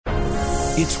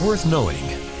It's worth knowing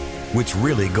what's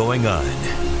really going on.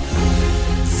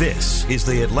 This is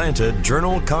the Atlanta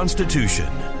Journal-Constitution.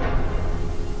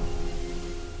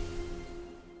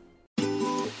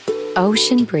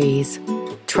 Ocean breeze,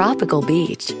 tropical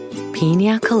beach,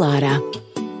 pina colada.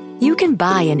 You can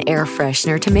buy an air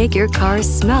freshener to make your car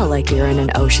smell like you're in an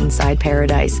oceanside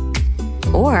paradise.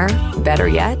 Or, better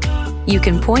yet, you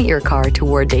can point your car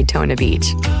toward Daytona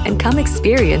Beach and come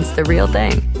experience the real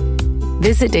thing.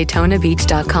 Visit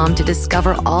DaytonaBeach.com to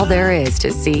discover all there is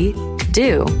to see,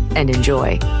 do, and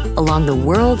enjoy along the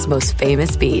world's most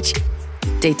famous beach.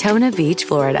 Daytona Beach,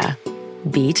 Florida.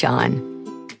 Beach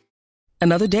on.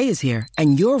 Another day is here,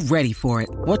 and you're ready for it.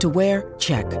 What to wear?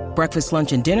 Check. Breakfast,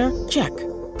 lunch, and dinner? Check.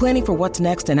 Planning for what's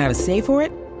next and how to save for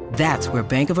it? That's where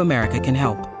Bank of America can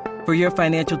help. For your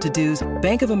financial to-dos,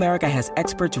 Bank of America has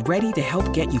experts ready to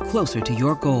help get you closer to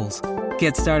your goals.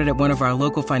 Get started at one of our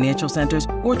local financial centers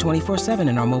or 24/7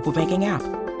 in our mobile banking app.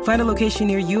 Find a location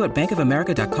near you at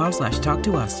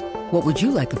bankofamerica.com/talktous. What would you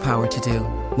like the power to do?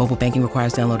 Mobile banking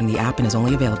requires downloading the app and is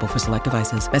only available for select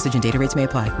devices. Message and data rates may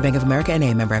apply. Bank of America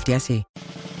N.A., member FDIC.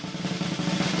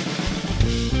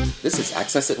 This is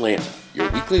Access Atlanta, your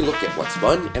weekly look at what's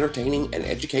fun, entertaining, and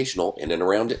educational in and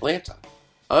around Atlanta.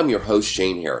 I'm your host,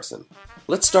 Shane Harrison.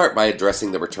 Let's start by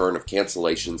addressing the return of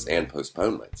cancellations and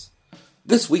postponements.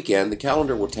 This weekend, the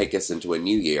calendar will take us into a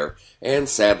new year, and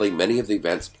sadly, many of the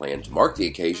events planned to mark the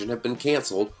occasion have been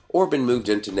canceled or been moved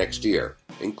into next year,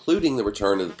 including the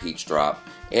return of the Peach Drop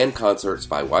and concerts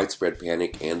by Widespread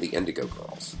Panic and the Indigo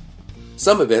Girls.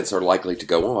 Some events are likely to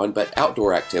go on, but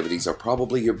outdoor activities are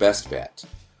probably your best bet.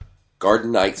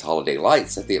 Garden Nights Holiday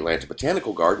Lights at the Atlanta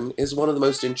Botanical Garden is one of the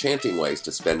most enchanting ways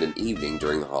to spend an evening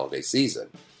during the holiday season.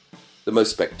 The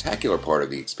most spectacular part of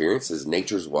the experience is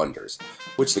Nature's Wonders,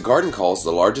 which the garden calls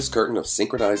the largest curtain of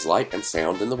synchronized light and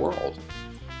sound in the world.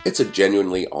 It's a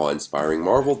genuinely awe-inspiring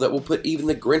marvel that will put even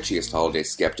the grinchiest holiday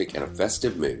skeptic in a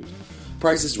festive mood.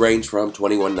 Prices range from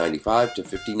 $21.95 to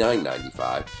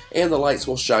 $59.95, and the lights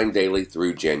will shine daily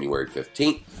through January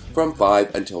 15th from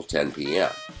 5 until 10 p.m.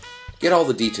 Get all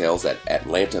the details at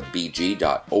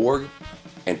atlantabg.org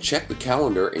and check the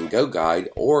calendar in Go Guide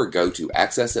or go to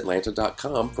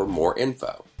accessatlanta.com for more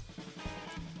info.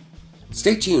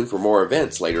 Stay tuned for more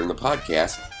events later in the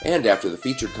podcast, and after the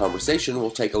featured conversation, we'll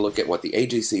take a look at what the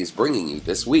AJC is bringing you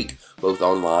this week, both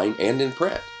online and in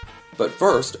print. But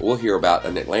first, we'll hear about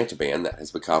an Atlanta band that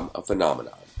has become a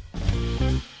phenomenon.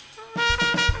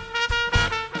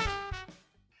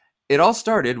 It all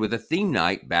started with a theme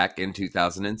night back in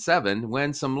 2007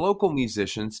 when some local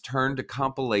musicians turned a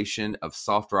compilation of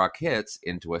soft rock hits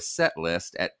into a set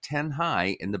list at 10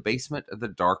 High in the basement of the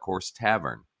Dark Horse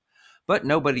Tavern. But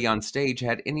nobody on stage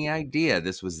had any idea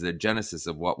this was the genesis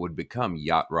of what would become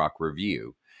Yacht Rock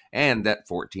Review, and that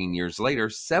 14 years later,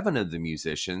 7 of the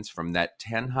musicians from that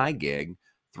 10 High gig,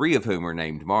 3 of whom are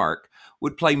named Mark,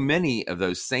 would play many of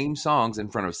those same songs in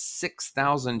front of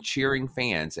 6,000 cheering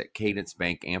fans at Cadence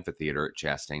Bank Amphitheater at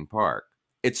Chastain Park.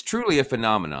 It's truly a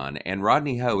phenomenon, and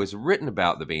Rodney Ho has written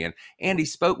about the band, and he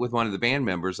spoke with one of the band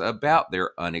members about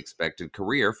their unexpected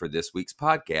career for this week's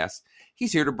podcast.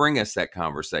 He's here to bring us that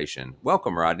conversation.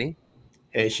 Welcome, Rodney.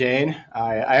 Hey, Shane.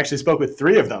 I actually spoke with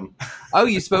 3 of them. Oh,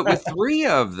 you spoke with 3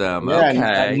 of them. Yeah,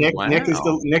 okay. Nick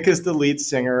is the lead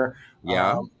singer.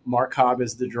 Yeah. Mark Cobb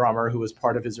is the drummer, who was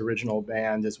part of his original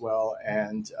band as well,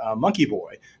 and Monkey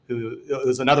Boy, who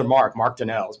is another Mark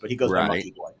Donnells, but he goes by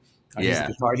Monkey Boy. He's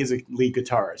a lead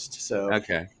guitarist. So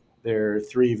okay. They're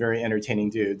 3 very entertaining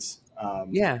dudes.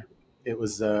 Yeah. It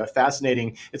was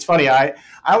fascinating. It's funny. I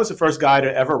was the first guy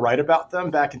to ever write about them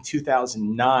back in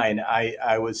 2009.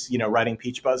 I was writing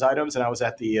Peach Buzz items, and I was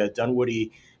at the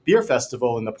Dunwoody Beer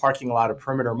Festival in the parking lot of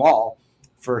Perimeter Mall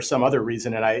for some other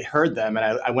reason, and I heard them, and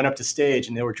I went up to stage,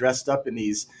 and they were dressed up in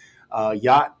these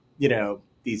yacht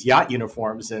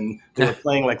uniforms, and they were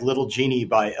playing like Little Genie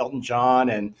by Elton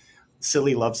John and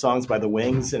Silly Love Songs by The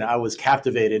Wings, and I was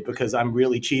captivated because I'm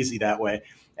really cheesy that way.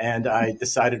 And I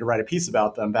decided to write a piece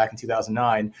about them back in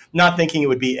 2009, not thinking it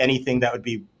would be anything that would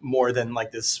be more than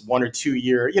like this 1 or 2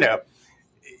 year,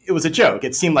 it was a joke.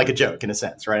 It seemed like a joke in a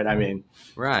sense, right? I mean,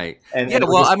 right. And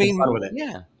fun with it.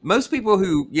 Yeah. Most people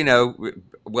who, they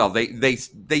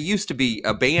used to be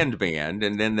a band,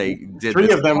 and then they did.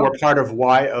 3 of them were part of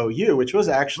YOU, which was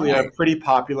actually a pretty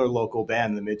popular local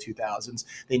band in the mid 2000s.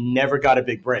 They never got a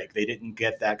big break. They didn't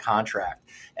get that contract.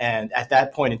 And at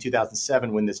that point in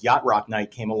 2007, when this Yacht Rock night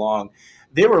came along,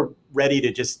 they were ready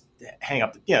to just hang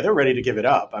up. They were ready to give it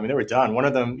up. I mean, they were done. One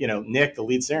of them, Nick, the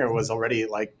lead singer, was already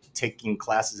like taking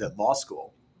classes at law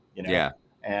school, Yeah.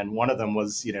 And one of them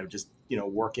was, just,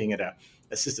 working at a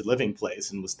assisted living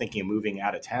place and was thinking of moving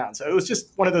out of town. So it was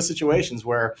just one of those situations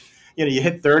where, you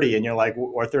hit 30 and you're like,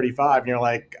 or 35 and you're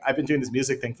like, I've been doing this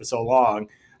music thing for so long,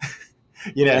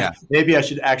 maybe I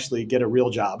should actually get a real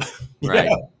job.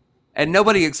 Right. And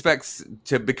nobody expects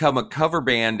to become a cover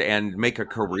band and make a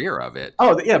career of it.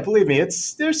 Oh yeah, believe me,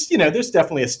 there's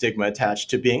definitely a stigma attached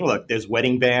to being. Look, there's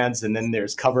wedding bands and then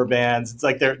there's cover bands. It's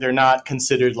like they're not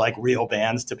considered like real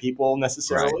bands to people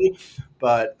necessarily,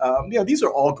 right. But these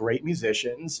are all great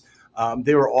musicians.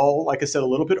 They were all, like I said, a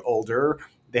little bit older.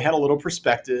 They had a little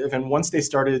perspective, and once they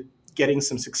started getting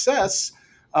some success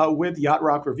with Yacht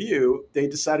Rock Review, they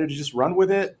decided to just run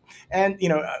with it. And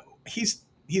he's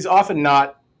often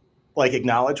not like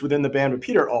acknowledged within the band, but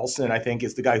Peter Olson, I think,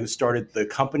 is the guy who started the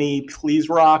company Please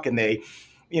Rock, and they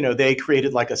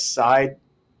created like a side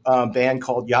band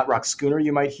called Yacht Rock Schooner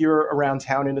you might hear around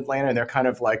town in Atlanta, and they're kind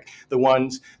of like the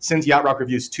ones, since Yacht Rock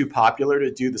Review is too popular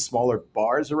to do the smaller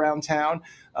bars around town,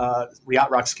 Yacht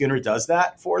Rock Schooner does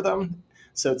that for them.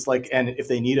 So it's like, and if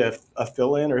they need a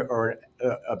fill-in or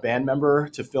a band member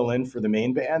to fill in for the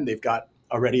main band, they've got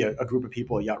already a group of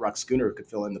people at Yacht Rock Schooner who could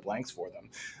fill in the blanks for them.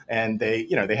 And they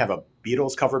have a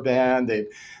Beatles cover band.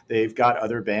 They've got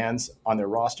other bands on their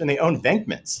roster, and they own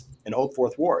Venkman's in Old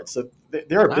Fourth Ward. So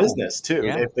they're a business too.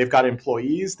 Yeah. They've got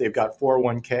employees, they've got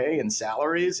 401k and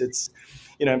salaries. It's,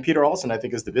 and Peter Olson, I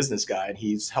think, is the business guy, and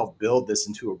he's helped build this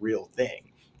into a real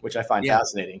thing, which I find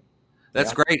fascinating.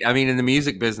 That's great. I mean, in the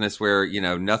music business where,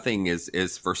 nothing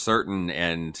is for certain,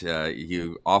 and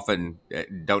you often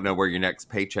don't know where your next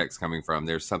paycheck's coming from,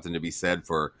 there's something to be said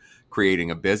for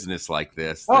creating a business like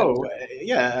this.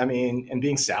 Yeah. I mean, and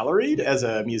being salaried as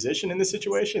a musician in this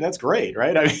situation, that's great,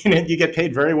 right? I mean, you get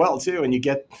paid very well too, and you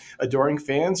get adoring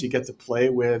fans. You get to play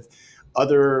with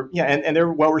other, and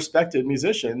they're well-respected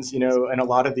musicians, and a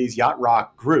lot of these yacht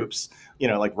rock groups,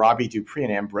 like Robbie Dupree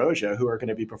and Ambrosia, who are going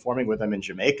to be performing with them in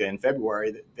Jamaica in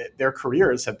February, their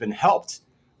careers have been helped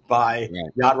by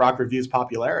Yacht Rock Review's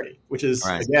popularity, which is,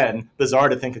 again, bizarre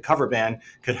to think a cover band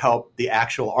could help the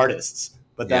actual artists,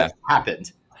 but that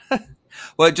happened.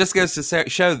 Well, it just goes to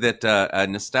show that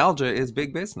nostalgia is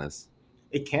big business.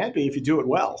 It can be if you do it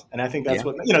well. And I think that's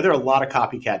what, there are a lot of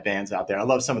copycat bands out there. I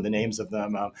love some of the names of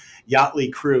them.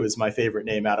 Yachtly Crew is my favorite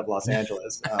name out of Los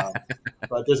Angeles.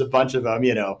 But there's a bunch of them,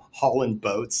 Holland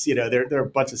Boats, there are a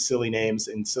bunch of silly names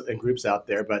and groups out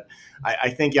there. But I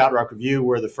think Yacht Rock Review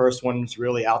were the first ones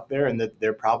really out there, and that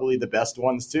they're probably the best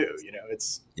ones too.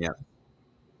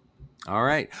 All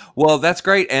right. Well, that's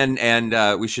great.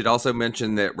 And we should also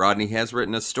mention that Rodney has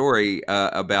written a story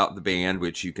about the band,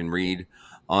 which you can read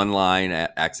online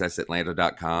at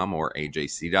accessatlanta.com or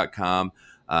ajc.com.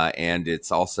 And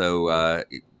it's also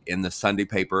in the Sunday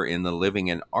paper in the Living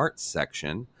and Arts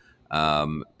section.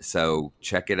 So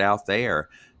check it out there.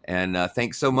 And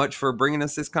thanks so much for bringing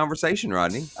us this conversation,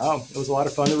 Rodney. Oh, it was a lot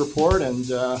of fun to report, and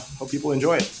hope people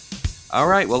enjoy it. All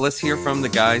right. Well, let's hear from the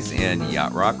guys in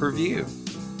Yacht Rock Review.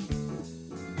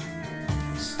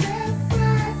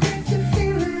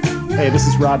 Hey, this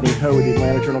is Rodney Ho with the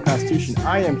Atlanta Journal-Constitution.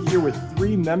 I am here with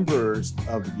three members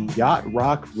of Yacht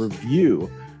Rock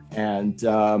Review. And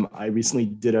I recently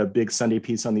did a big Sunday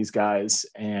piece on these guys,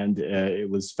 and it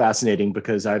was fascinating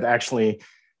because I've actually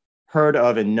heard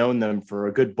of and known them for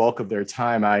a good bulk of their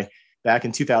time. Back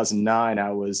in 2009,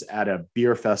 I was at a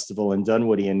beer festival in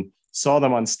Dunwoody and saw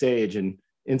them on stage and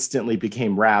instantly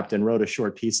became wrapped and wrote a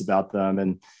short piece about them,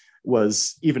 and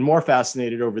was even more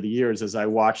fascinated over the years as I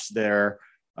watched their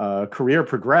career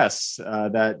progress.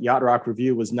 That Yacht Rock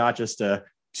Review was not just a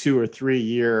 2 or 3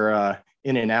 year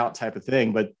in and out type of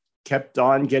thing, but kept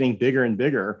on getting bigger and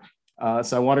bigger.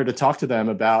 So I wanted to talk to them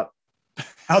about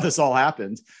how this all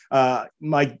happened.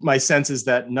 My sense is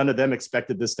that none of them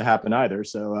expected this to happen either.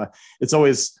 So it's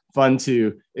always fun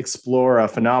to explore a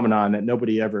phenomenon that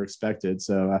nobody ever expected.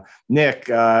 So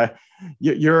Nick,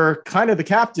 you're kind of the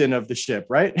captain of the ship,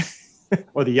 right?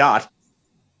 Or the yacht,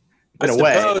 in a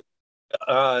way.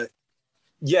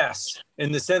 Yes,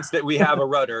 in the sense that we have a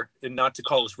rudder, and not to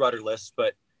call us rudderless,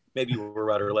 but maybe we're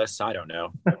rudderless. I don't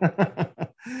know.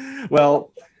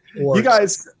 Well, you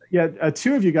guys,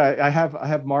 two of you guys. I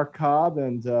have Mark Cobb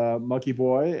and Monkey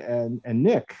Boy and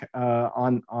Nick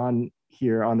on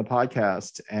here on the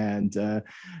podcast, and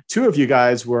two of you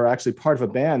guys were actually part of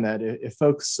a band that, if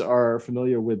folks are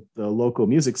familiar with the local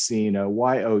music scene,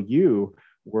 YOU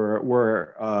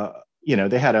were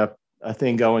they had a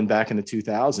thing going back in the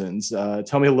 2000s.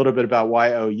 Tell me a little bit about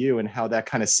YOU and how that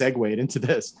kind of segued into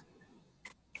this.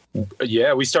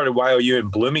 Yeah, we started YOU in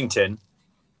Bloomington,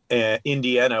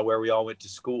 Indiana, where we all went to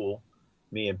school,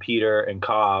 me and Peter and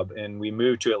Cobb, and we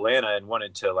moved to Atlanta and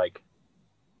wanted to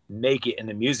make it in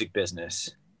the music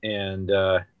business. And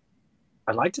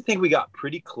I'd like to think we got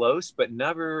pretty close, but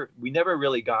we never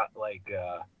really got like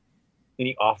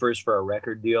any offers for a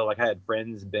record deal. Like I had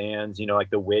friends, bands, like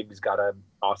the Wigs got an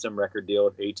awesome record deal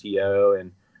with ATO,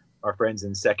 and our friends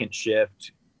in Second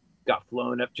Shift got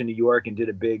flown up to New York and did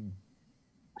a big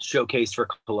showcase for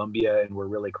Columbia, and we're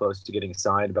really close to getting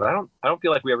signed. But I don't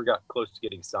feel like we ever got close to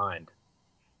getting signed.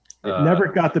 It never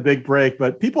got the big break,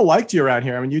 but people liked you around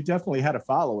here. I mean, you definitely had a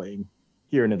following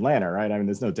here in Atlanta, right? I mean,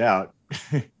 there's no doubt.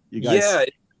 You guys. Yeah,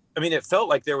 I mean, it felt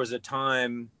like there was a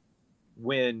time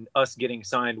when us getting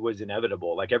signed was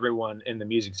inevitable. Like everyone in the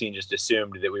music scene just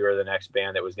assumed that we were the next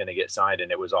band that was going to get signed,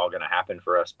 and it was all going to happen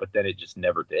for us. But then it just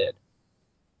never did,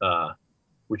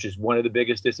 which is one of the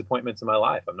biggest disappointments of my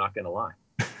life. I'm not going to lie.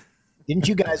 Didn't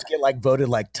you guys get like voted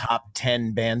like top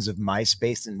 10 bands of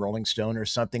MySpace and Rolling Stone or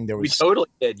something? We totally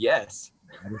did. Yes.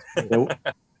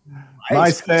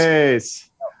 MySpace.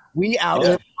 We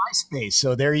outlived MySpace.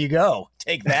 So there you go.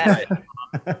 Take that.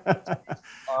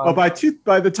 Well, by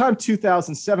the time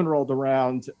 2007 rolled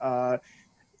around,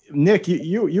 Nick,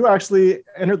 you actually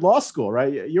entered law school,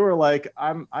 right? You were like,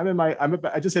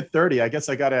 I just hit 30. I guess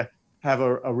I got to have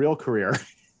a real career.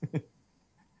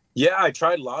 Yeah, I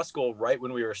tried law school right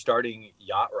when we were starting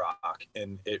Yacht Rock,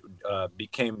 and it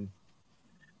became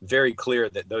very clear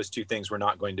that those two things were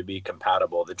not going to be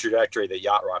compatible. The trajectory that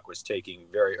Yacht Rock was taking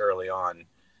very early on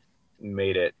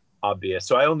made it obvious.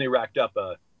 So I only racked up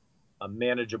a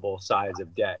manageable size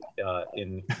of debt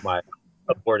in my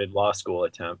aborted law school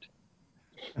attempt.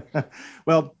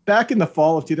 Well, back in the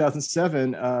fall of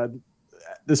 2007,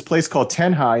 this place called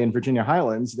Ten High in Virginia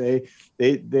Highlands, they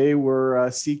were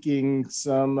seeking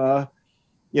some, I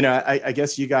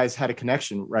guess you guys had a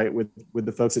connection, right, with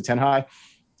the folks at Ten High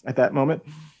at that moment.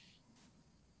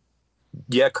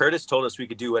 Yeah, Curtis told us we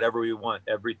could do whatever we want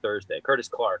every Thursday. Curtis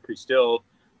Clark, who still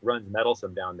runs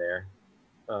Meddlesome down there,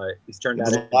 he's turned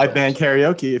out live band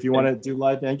karaoke. If you want to do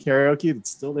live band karaoke, it's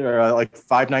still there, like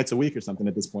 5 nights a week or something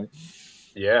at this point.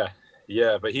 Yeah,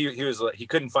 but he was like, he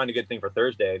couldn't find a good thing for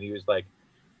Thursday, and he was like,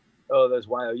 "Oh, those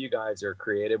YOU guys are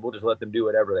creative. We'll just let them do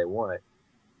whatever they want."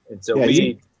 And so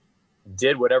we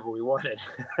did whatever we wanted.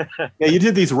 Yeah, you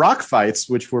did these rock fights,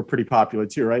 which were pretty popular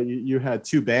too, right? You had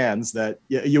 2 bands that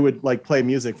you would like play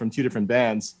music from 2 different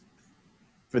bands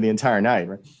for the entire night,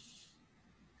 right?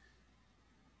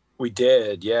 We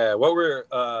did, yeah. What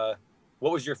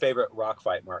was your favorite rock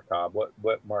fight, Mark Cobb? What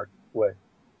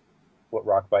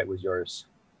rock fight was yours?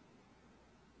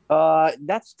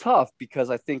 That's tough because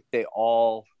I think they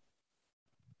all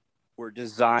were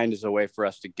designed as a way for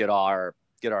us to get our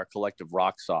collective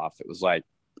rocks off. It was like,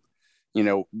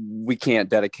 we can't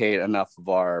dedicate enough of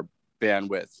our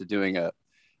bandwidth to doing a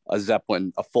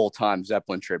full-time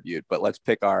Zeppelin tribute, but let's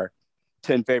pick our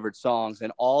 10 favorite songs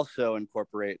and also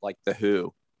incorporate like the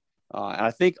Who. And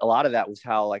I think a lot of that was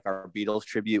how like our Beatles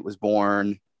tribute was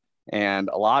born, and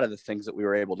a lot of the things that we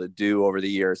were able to do over the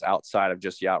years outside of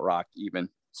just Yacht Rock, even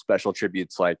special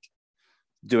tributes like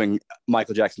doing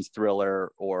Michael Jackson's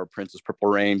Thriller or Prince's Purple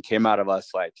Rain, came out of us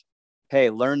like, hey,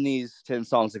 learn these 10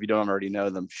 songs if you don't already know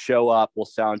them. Show up, we'll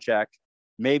sound check,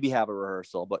 maybe have a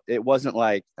rehearsal. But it wasn't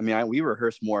like, we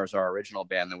rehearsed more as our original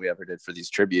band than we ever did for these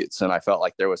tributes. And I felt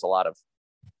like there was a lot of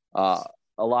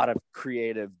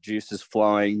creative juices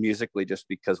flowing musically, just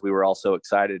because we were all so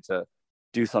excited to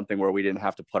do something where we didn't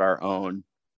have to put our own,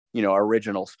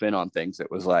 original spin on things.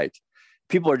 It was like,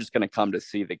 people are just going to come to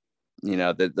see the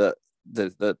either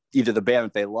the band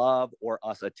that they love or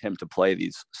us attempt to play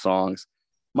these songs.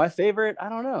 My favorite, I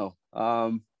don't know.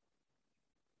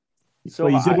 So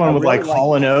you did one with really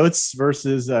Hall & Oates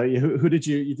versus who did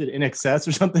you did INXS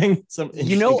or something?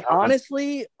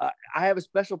 Honestly, I have a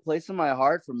special place in my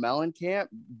heart for Mellencamp.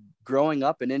 Growing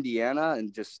up in Indiana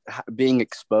and just being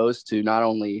exposed to not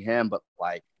only him, but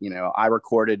I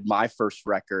recorded my first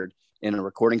record in a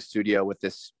recording studio with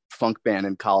this funk band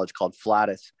in college called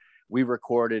Flatus. We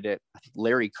recorded at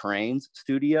Larry Crane's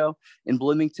studio in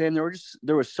Bloomington.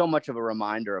 There was so much of a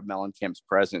reminder of Mellencamp's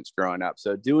presence growing up.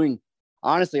 So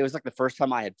honestly, it was like the first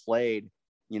time I had played,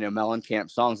 Mellencamp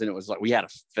songs, and it was like we had a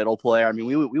fiddle player.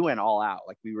 We went all out.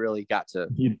 Like we really got to.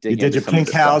 You did your Pink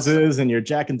Houses and your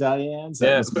Jack and Diane's.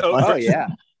 Yeah. Yeah.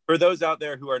 For those out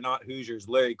there who are not Hoosiers,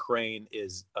 Larry Crane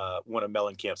is one of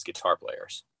Mellencamp's guitar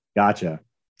players. Gotcha.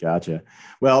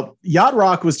 Well, Yacht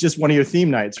Rock was just one of your theme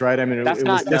nights, right? That's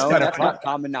not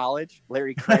common knowledge.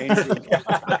 Larry Crane. All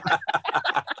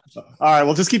right,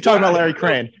 we'll just keep talking about Larry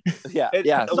Crane. Yeah.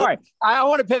 Sorry, I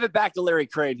want to pivot back to Larry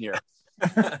Crane here.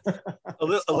 a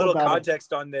little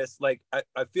context on this. Like, I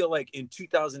feel like in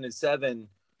 2007,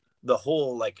 the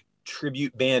whole like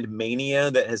tribute band mania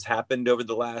that has happened over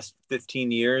the last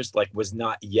 15 years, was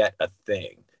not yet a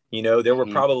thing. There were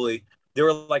probably there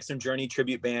were like some Journey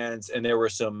tribute bands and there were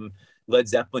some Led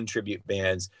Zeppelin tribute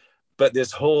bands, but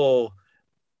this whole,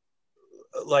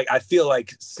 like, I feel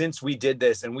like since we did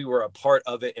this and we were a part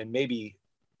of it, and maybe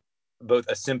both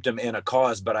a symptom and a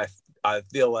cause, but I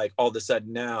feel like all of a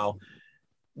sudden now,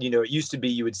 you know, it used to be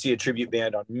you would see a tribute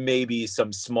band on maybe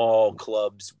some small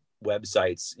clubs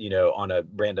websites, you know, on a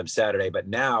random Saturday, but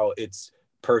now it's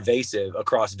pervasive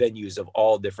across venues of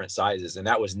all different sizes, and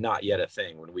that was not yet a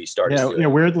thing when we started. Yeah, you know,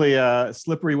 weirdly,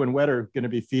 Slippery When Wet are going to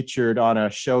be featured on a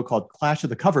show called Clash of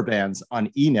the Cover Bands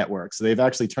on E! Network, so they've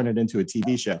actually turned it into a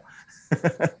TV show.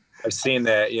 I've seen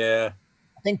that. Yeah,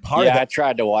 I think part of that. I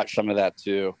tried to watch some of that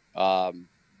too.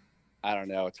 I don't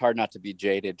know. It's hard not to be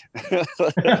jaded when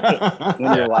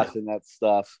you're watching that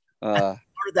stuff. Part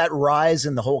of that rise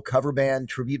in the whole cover band,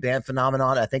 tribute band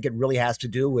phenomenon, I think it really has to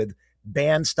do with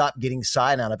bands stopped getting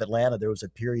signed out of Atlanta. There was a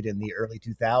period in the early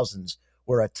 2000s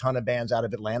where a ton of bands out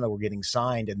of Atlanta were getting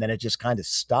signed, and then it just kind of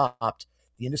stopped.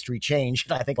 The industry changed,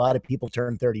 and I think a lot of people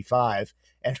turned 35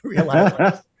 and realized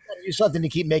do something to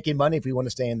keep making money if we want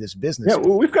to stay in this business. Yeah,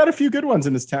 well, we've got a few good ones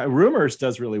in this town. Rumors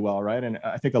does really well, right? And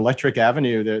I think Electric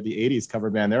Avenue, the 80s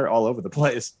cover band, they're all over the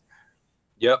place.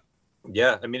 Yep.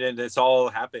 Yeah. I mean, and it's all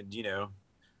happened, you know,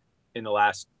 in the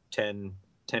last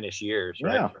 10-ish years,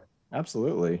 right? Yeah,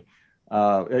 absolutely.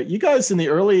 You guys in the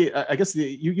early, I guess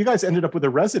you guys ended up with a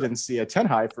residency at Ten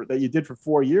High that you did for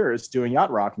 4 years doing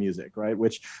yacht rock music, right?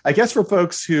 Which I guess for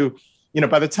folks who, you know,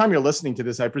 by the time you're listening to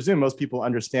this, I presume most people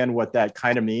understand what that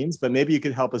kind of means, but maybe you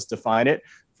could help us define it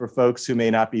for folks who may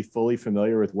not be fully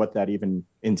familiar with what that even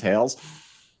entails.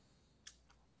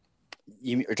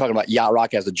 You're talking about yacht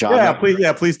rock as a genre?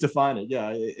 Please define it.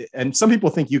 Yeah. And some people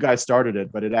think you guys started it,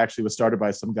 but it actually was started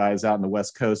by some guys out in the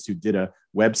West Coast who did a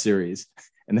web series,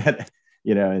 and that,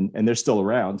 you know, and they're still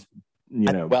around,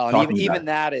 you know. Well, and even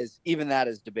that is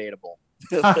debatable.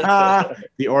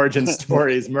 The origin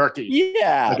story is murky.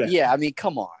 Yeah. Okay. Yeah. I mean,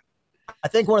 come on. I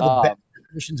think one of the best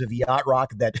definitions of yacht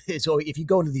rock that is, so if you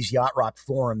go into these yacht rock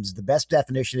forums, the best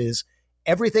definition is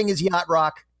everything is yacht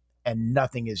rock and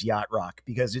nothing is yacht rock,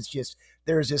 because it's just,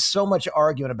 there's just so much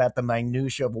argument about the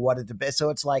minutia of what it is. So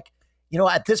it's like, you know,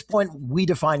 at this point we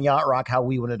define yacht rock how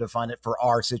we want to define it for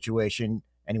our situation.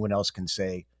 Anyone else can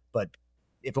say, but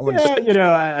if it wants you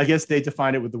know, I guess they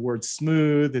define it with the word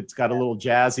smooth. It's got a little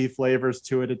jazzy flavors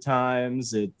to it at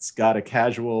times. It's got a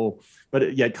casual,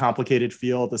 but yet complicated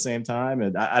feel at the same time.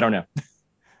 And I don't know.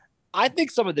 I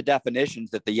think some of the definitions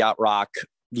that the yacht rock,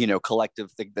 you know,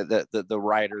 collective, the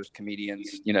writers,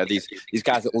 comedians, you know, these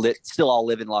guys that still all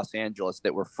live in Los Angeles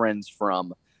that were friends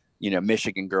from, you know,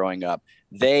 Michigan growing up,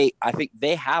 I think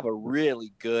they have a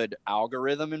really good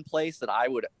algorithm in place that I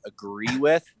would agree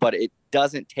with, but it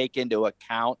doesn't take into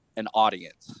account an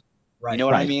audience. Right. You know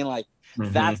what I mean? Like,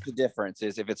 that's the difference,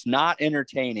 is if it's not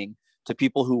entertaining to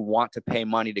people who want to pay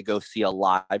money to go see a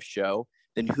live show,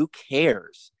 then who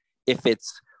cares if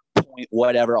it's point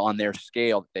whatever on their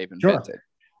scale that they've invented? Sure.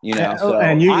 You know, so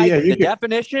the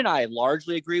definition I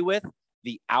largely agree with.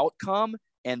 The outcome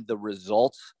and the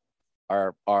results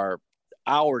are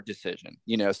our decision,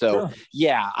 you know. So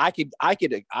yeah, I could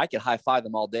high five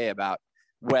them all day about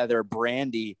whether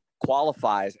Brandy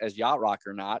qualifies as yacht rock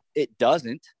or not. It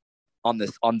doesn't on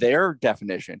their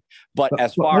definition. But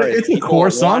as far as it's a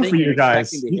core song for you guys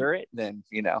to hear it, then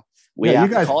you know we have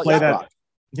to call it yacht rock.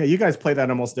 Yeah, you guys play that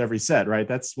almost every set, right?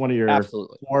 That's one of your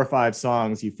 4 or 5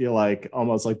 songs. You feel like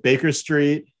almost like Baker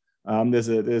Street. There's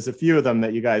a few of them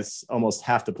that you guys almost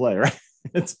have to play, right?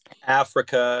 It's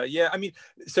Africa. Yeah. I mean,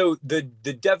 so the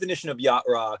definition of yacht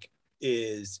rock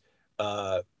is,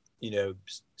 you know,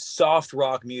 soft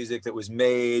rock music that was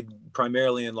made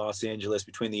primarily in Los Angeles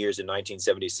between the years of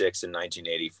 1976 and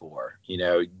 1984, you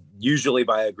know, usually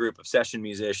by a group of session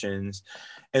musicians.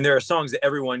 And there are songs that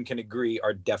everyone can agree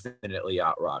are definitely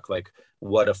yacht rock, like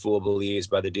What a Fool Believes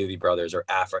by the Doobie Brothers or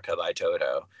Africa by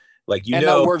Toto. Like, you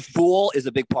know, the word fool is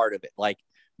a big part of it. Like,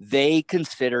 they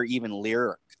consider even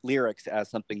lyrics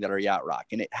as something that are yacht rock,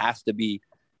 and it has to be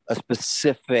a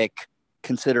specific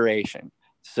consideration.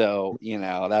 So, you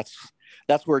know, that's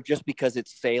where just because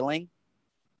it's sailing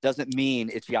doesn't mean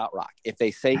it's yacht rock. If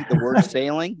they say the word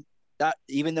sailing, that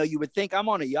even though you would think I'm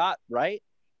on a yacht, right?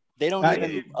 They don't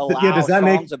even allow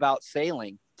songs about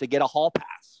sailing to get a hall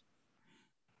pass.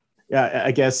 Yeah,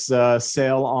 I guess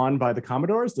Sail On by the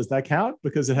Commodores, does that count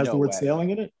because it has the word sailing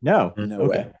in it? No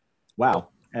way. Wow.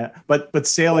 But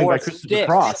Sailing by Christopher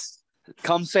Cross.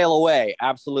 Come Sail Away,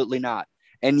 absolutely not.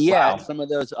 And some of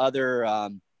those other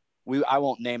I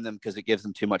won't name them because it gives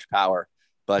them too much power,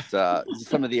 but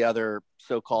some of the other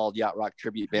so-called yacht rock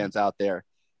tribute bands out there,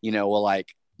 you know, will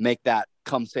like make that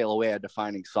Come Sail Away a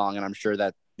defining song, and I'm sure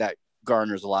that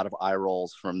garners a lot of eye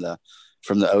rolls from the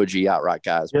OG yacht rock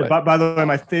guys. Yeah, by the way,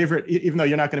 my favorite, even though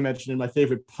you're not going to mention it, my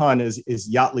favorite pun is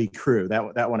Yachtly Crew.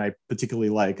 That one I particularly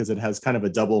like because it has kind of a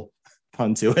double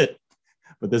pun to it.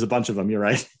 But there's a bunch of them. You're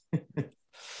right.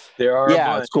 There are.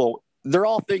 Yeah, it's cool. They're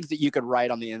all things that you could write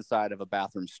on the inside of a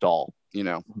bathroom stall. You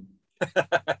know,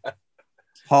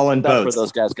 Holland that's Boats. where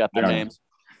those guys got their names.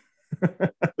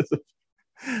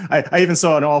 I even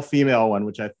saw an all-female one,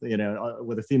 which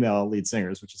with a female lead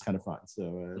singers, which is kind of fun.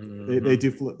 So they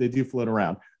do float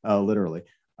around literally.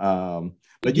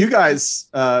 But you guys,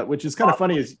 which is kind of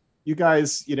funny, is you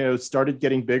guys started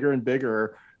getting bigger and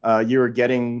bigger. You were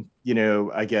getting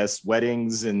I guess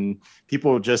weddings and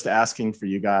people just asking for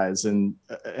you guys, and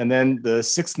then the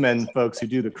Sixth Men folks who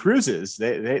do the cruises,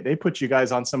 they put you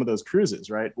guys on some of those cruises,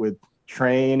 right? With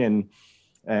Train and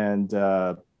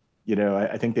I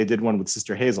think they did one with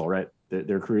Sister Hazel, right?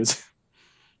 Their cruise.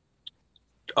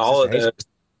 All of the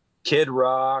Kid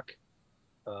Rock,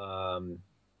 the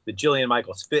Jillian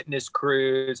Michaels Fitness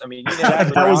Cruise. I mean,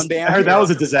 that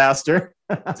was a disaster.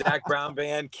 Zach Brown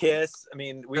Band, Kiss. I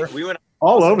mean, we went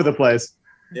all over the place.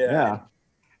 Yeah.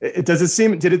 Did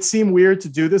it seem weird to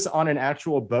do this on an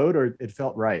actual boat, or it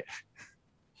felt right?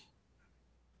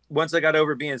 Once I got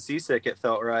over being seasick, it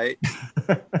felt right.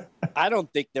 I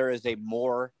don't think there is a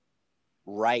more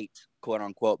right, quote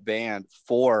unquote, band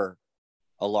for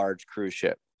a large cruise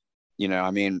ship.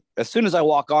 I mean, as soon as I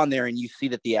walk on there and you see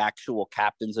that the actual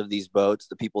captains of these boats,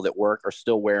 the people that work, are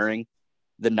still wearing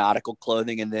the nautical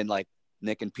clothing, and then like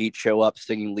Nick and Pete show up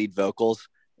singing lead vocals,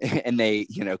 and they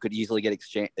could easily get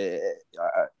exchanged.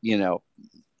 I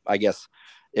guess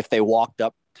if they walked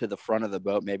up to the front of the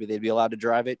boat, maybe they'd be allowed to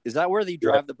drive it. Is that where they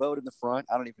drive the boat in the front?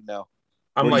 I don't even know.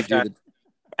 I'm like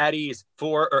at ease,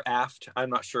 fore or aft. I'm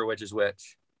not sure which is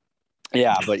which.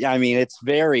 Yeah, but yeah, I mean, it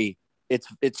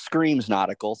screams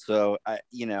nautical. So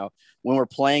when we're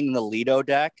playing the Lido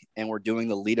deck and we're doing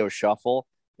the Lido shuffle,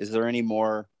 is there any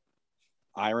more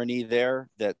irony there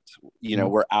that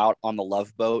we're out on the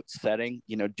Love Boat setting,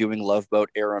 doing Love Boat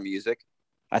era music?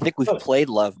 I think we've played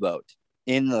Love Boat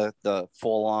in the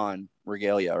full on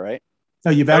regalia, right?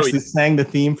 No, you've actually sang the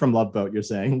theme from Love Boat. You're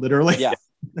saying literally? Yeah.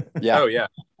 Yeah. Oh yeah.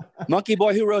 Monkey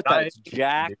Boy, who wrote that? It's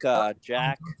Jack.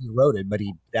 He wrote it, but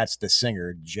that's the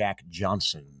singer, Jack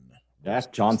Johnson.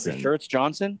 Jack Johnson. Sure, it's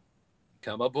Johnson.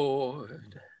 Come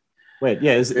aboard. Wait,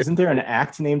 yeah, isn't there an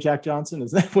act named Jack Johnson?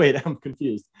 Is that? Wait, I'm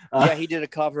confused. Yeah, he did a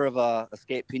cover of a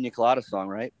Escape Pina Colada song,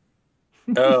 right?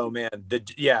 Oh man,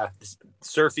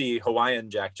 surfy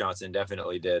Hawaiian Jack Johnson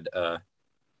definitely did a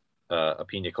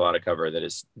Pina Colada cover that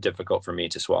is difficult for me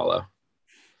to swallow.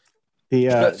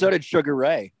 So did Sugar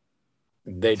Ray.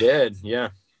 They did, yeah.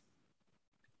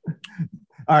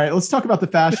 All right, let's talk about the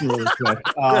fashion really quick.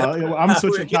 I'm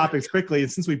switching topics quickly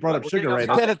since we brought up Sugar Ray.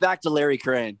 Send it back to Larry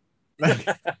Crane.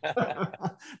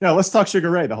 No, let's talk Sugar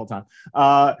Ray the whole time.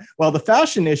 Well, the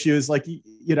fashion issue is like,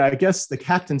 I guess the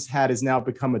captain's hat has now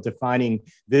become a defining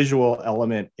visual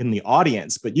element in the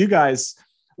audience. But you guys,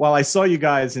 while I saw you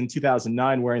guys in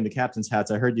 2009 wearing the captain's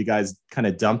hats, I heard you guys kind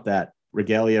of dump that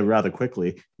regalia rather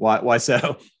quickly. Why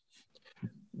so?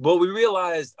 Well, we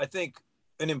realized, I think,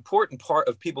 an important part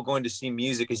of people going to see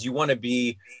music is you want to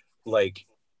be like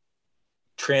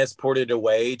transported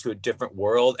away to a different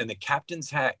world, and the captain's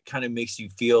hat kind of makes you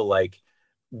feel like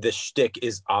the shtick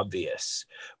is obvious.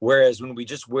 Whereas when we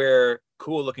just wear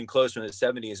cool looking clothes from the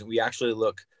 70s and we actually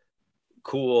look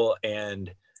cool,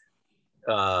 and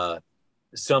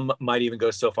some might even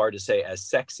go so far to say as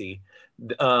sexy,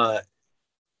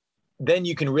 then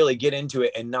you can really get into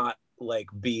it and not like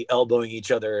be elbowing each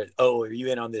other. Oh, are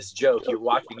you in on this joke? You're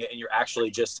watching it and you're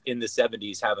actually just in the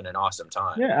 70s having an awesome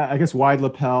time. Yeah, I guess wide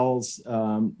lapels,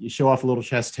 you show off a little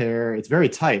chest hair. It's very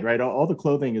tight, right? All the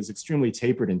clothing is extremely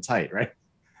tapered and tight, right?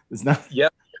 It's not. Yeah,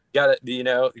 you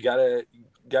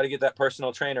gotta get that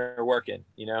personal trainer working.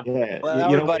 Yeah.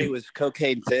 Well, everybody was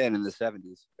cocaine thin in the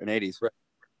 70s and 80s. Right.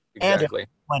 Exactly.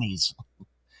 And 20s.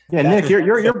 Yeah, Nick,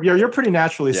 you're pretty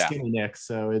naturally skinny, Nick.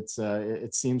 So it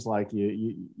seems like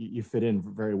you fit in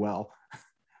very well.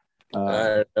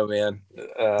 I don't know, man.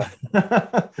 I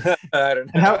don't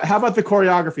know. And how about the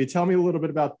choreography? Tell me a little bit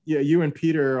about. You and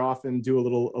Peter often do a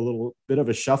little bit of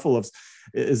a shuffle of.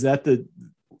 Is that the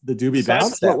doobie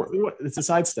bounce? It's a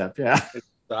sidestep, yeah.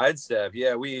 Sidestep,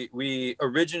 yeah. We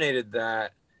originated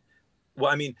that. Well,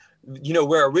 I mean,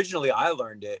 where originally I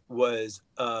learned it was.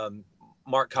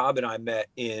 Mark Cobb and I met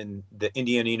in the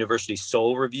Indiana University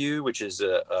Soul Review, which is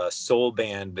a soul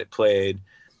band that played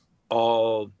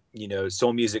all,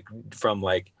 soul music from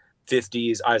like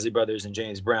 50s Isley Brothers and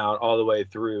James Brown all the way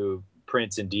through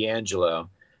Prince and D'Angelo.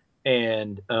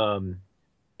 And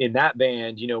in that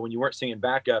band, you know, when you weren't singing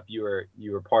backup, you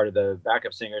were part of the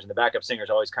backup singers, and the backup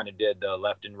singers always kind of did the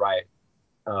left and right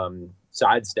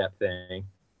sidestep thing.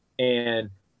 And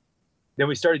then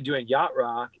we started doing yacht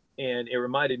rock, and it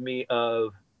reminded me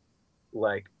of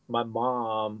like my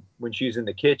mom when she was in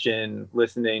the kitchen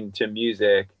listening to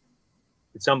music,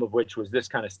 some of which was this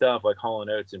kind of stuff like Hall &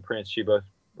 Oates and Prince. She both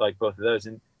like both of those,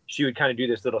 and she would kind of do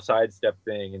this little sidestep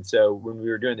thing. And so when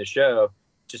we were doing the show,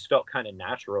 it just felt kind of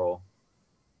natural.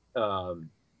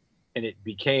 And it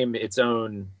became its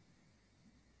own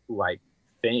like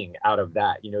thing out of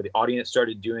that. You know, the audience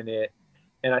started doing it.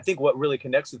 And I think what really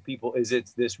connects with people is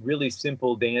it's this really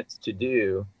simple dance to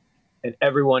do, and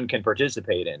everyone can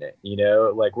participate in it. You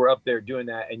know, like we're up there doing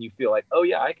that and you feel like, oh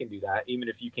yeah, I can do that, even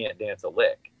if you can't dance a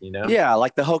lick, you know? Yeah,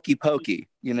 like the hokey pokey,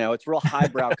 you know, it's real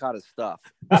highbrow kind of stuff.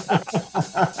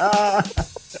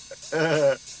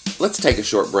 Let's take a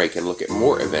short break and look at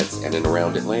more events in and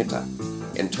around Atlanta.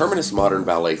 In Terminus Modern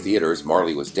Ballet Theater's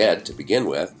Marley Was Dead, to begin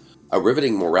with, a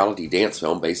riveting morality dance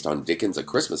film based on Dickens' A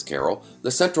Christmas Carol, the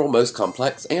central, most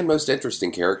complex, and most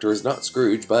interesting character is not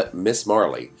Scrooge, but Miss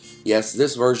Marley. Yes,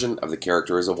 this version of the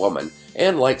character is a woman,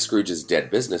 and like Scrooge's dead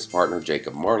business partner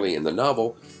Jacob Marley in the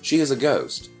novel, she is a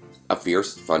ghost. A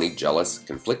fierce, funny, jealous,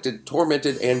 conflicted,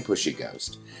 tormented, and pushy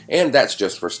ghost. And that's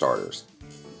just for starters.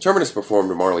 Terminus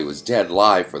performed Marley Was Dead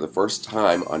live for the first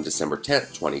time on December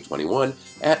 10th, 2021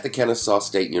 at the Kennesaw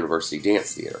State University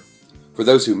Dance Theater. For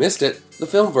those who missed it, the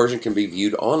film version can be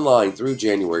viewed online through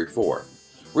January 4.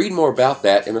 Read more about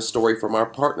that in a story from our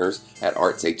partners at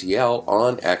ArtsATL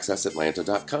on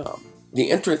AccessAtlanta.com. The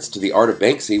entrance to The Art of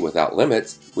Banksy Without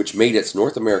Limits, which made its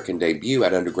North American debut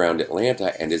at Underground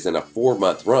Atlanta and is in a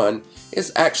 4-month run,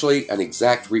 is actually an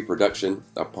exact reproduction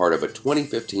of part of a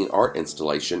 2015 art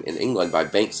installation in England by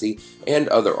Banksy and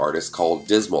other artists called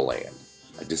Dismaland,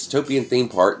 a dystopian theme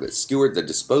park that skewered the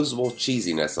disposable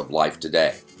cheesiness of life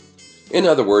today. In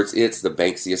other words, it's the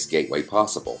Banksiest gateway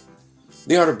possible.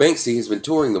 The Art of Banksy has been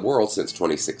touring the world since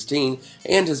 2016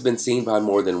 and has been seen by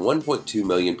more than 1.2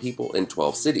 million people in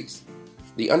 12 cities.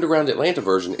 The Underground Atlanta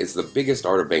version is the biggest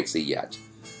Art of Banksy yet,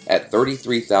 at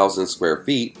 33,000 square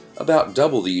feet, about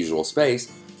double the usual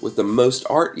space, with the most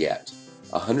art yet,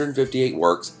 158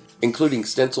 works, including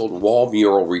stenciled wall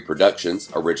mural reproductions,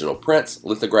 original prints,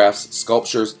 lithographs,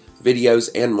 sculptures, videos,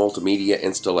 and multimedia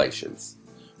installations.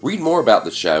 Read more about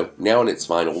the show, now in its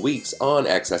final weeks, on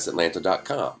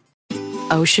AccessAtlanta.com.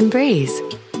 Ocean breeze,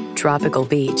 tropical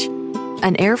beach.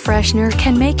 An air freshener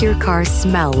can make your car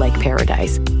smell like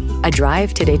paradise. A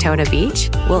drive to Daytona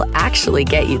Beach will actually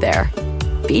get you there.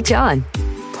 Beach on.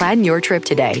 Plan your trip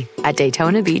today at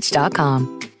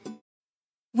DaytonaBeach.com.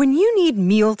 When you need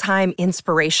mealtime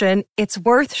inspiration, it's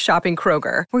worth shopping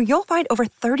Kroger, where you'll find over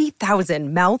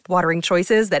 30,000 mouth-watering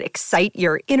choices that excite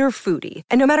your inner foodie.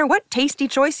 And no matter what tasty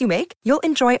choice you make, you'll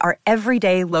enjoy our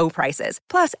everyday low prices,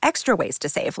 plus extra ways to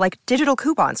save, like digital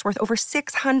coupons worth over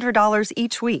 $600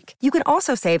 each week. You can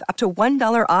also save up to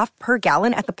 $1 off per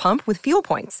gallon at the pump with fuel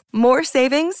points. More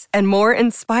savings and more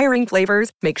inspiring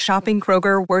flavors make shopping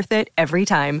Kroger worth it every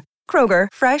time. Kroger,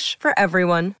 fresh for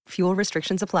everyone. Fuel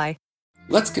restrictions apply.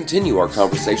 Let's continue our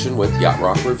conversation with Yacht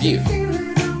Rock Review.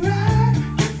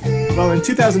 Well, in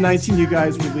 2019, you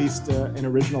guys released an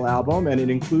original album, and it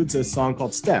includes a song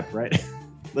called Step, right?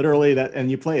 Literally that, and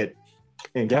you play it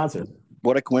in concert.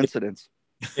 What a coincidence.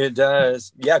 It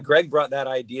does. Yeah, Greg brought that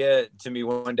idea to me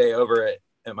one day over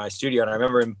at my studio, and I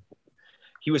remember him,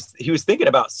 he was thinking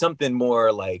about something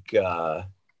more like kind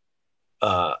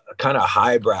of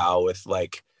highbrow with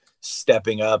like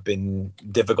stepping up in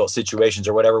difficult situations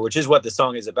or whatever, which is what the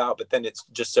song is about. But then it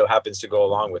just so happens to go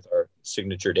along with our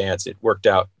signature dance. It worked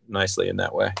out nicely in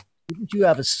that way. Didn't you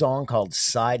have a song called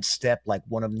Sidestep, like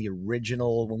one of the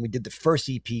original, when we did the first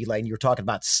EP, like you were talking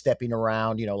about stepping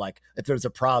around, you know, like if there's a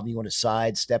problem, you want to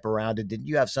sidestep around it. Didn't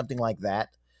you have something like that?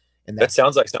 And that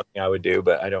sounds like something I would do,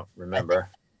 but I don't remember.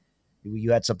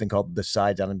 You had something called The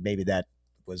Sides on it. Maybe that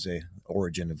was a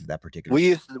origin of that particular. We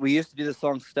used to do the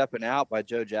song "Stepping Out" by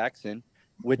Joe Jackson,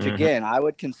 which again I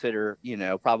would consider, you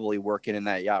know, probably working in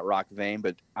that yacht rock vein,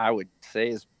 but I would say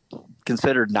is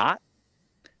considered not.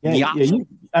 Yeah.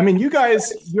 You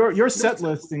guys, your set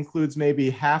list includes maybe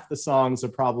half the songs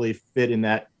that probably fit in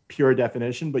that pure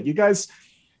definition, but you guys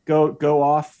go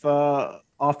off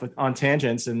on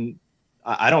tangents, and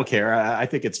I don't care. I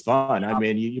think it's fun. I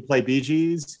mean, you play Bee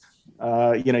Gees.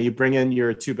 You bring in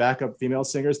your two backup female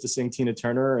singers to sing Tina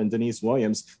Turner and Denise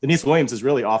Williams. Denise Williams is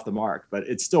really off the mark, but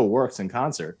it still works in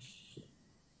concert.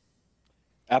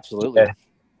 Absolutely. Yeah.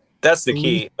 That's the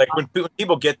key. Like when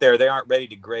people get there, they aren't ready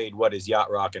to grade what is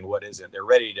yacht rock and what isn't. They're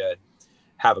ready to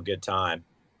have a good time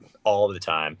all the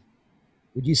time.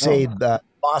 Would you say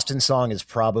Boston song is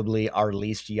probably our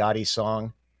least yachty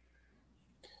song.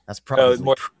 That's probably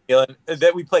more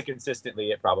that we play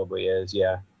consistently. It probably is,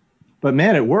 yeah. But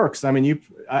man, it works. I mean,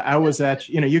 I was at,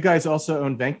 you guys also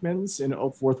own Venkman's in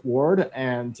Old Fourth Ward.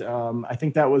 And I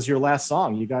think that was your last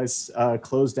song. You guys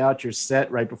closed out your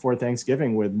set right before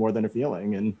Thanksgiving with More Than a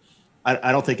Feeling. And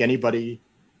I don't think anybody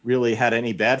really had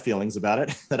any bad feelings about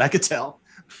it that I could tell.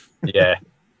 Yeah.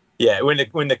 Yeah.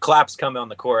 When the claps come on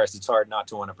the chorus, it's hard not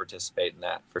to want to participate in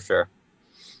that for sure.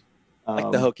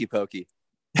 Like the hokey pokey.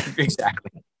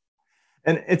 Exactly.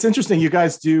 And it's interesting, you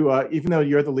guys do, even though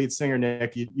you're the lead singer,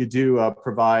 Nick, you do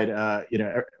provide,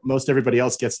 most everybody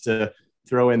else gets to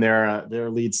throw in their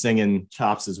lead singing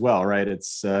chops as well, right?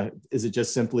 It's is it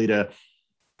just simply to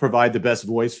provide the best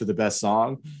voice for the best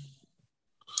song?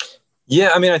 Yeah,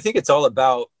 I mean, I think it's all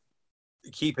about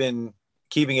keeping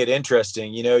it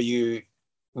interesting.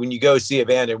 When you go see a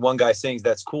band and one guy sings,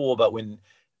 that's cool. But when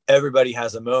everybody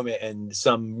has a moment and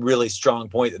some really strong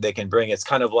point that they can bring, it's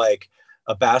kind of like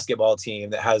a basketball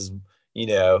team that has,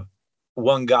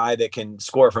 one guy that can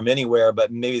score from anywhere,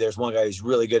 but maybe there's one guy who's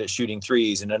really good at shooting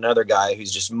threes and another guy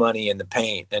who's just money in the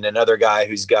paint and another guy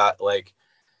who's got like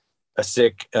a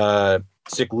sick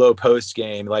low post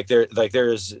game. There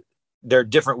are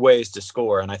different ways to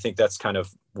score. And I think that's kind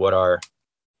of what our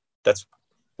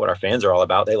fans are all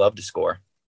about. They love to score.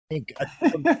 I think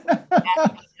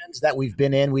that we've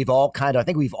been in, I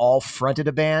think we've all fronted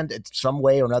a band in some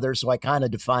way or another. So I kind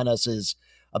of define us as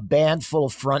a band full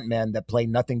of frontmen that play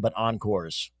nothing but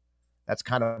encores. That's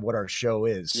kind of what our show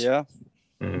is. Yeah.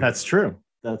 Mm-hmm. That's true.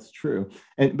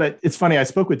 But it's funny. I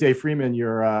spoke with Dave Freeman,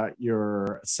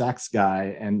 your sax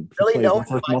guy, and really no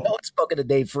one's spoken to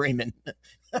Dave Freeman.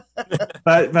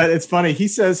 but it's funny. He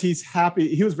says he's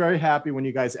happy. He was very happy when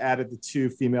you guys added the 2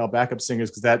 female backup singers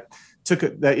because that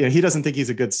he doesn't think he's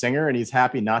a good singer and he's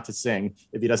happy not to sing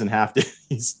if he doesn't have to.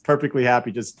 He's perfectly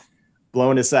happy just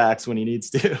blowing his sax when he needs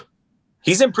to.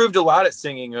 He's improved a lot at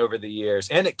singing over the years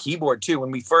and at keyboard too.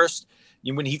 When he first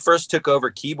took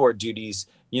over keyboard duties,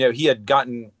 he had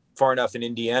gotten far enough in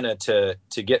Indiana to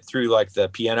get through like the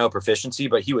piano proficiency,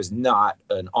 but he was not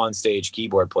an onstage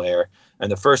keyboard player.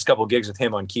 And the first couple gigs with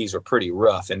him on keys were pretty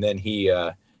rough. And then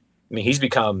he's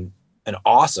become an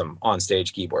awesome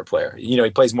onstage keyboard player. He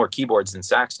plays more keyboards than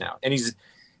sax now, and he's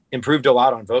improved a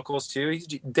lot on vocals too.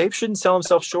 Dave shouldn't sell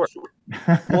himself short.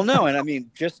 Well, no. And I mean,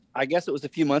 I guess it was a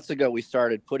few months ago, we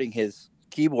started putting his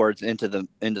keyboards into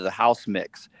the house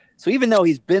mix. So even though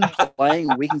he's been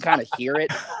playing, we can kind of hear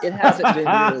it. It hasn't been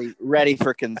really ready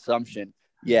for consumption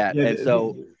yet. And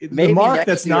so maybe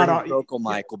next year his vocal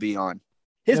mic will be on.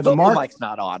 His vocal mic's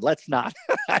not on. Let's not.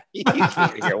 You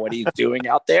can't hear what he's doing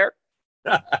out there.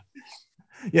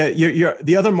 Yeah, you're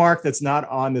the other Mark that's not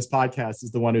on this podcast is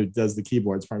the one who does the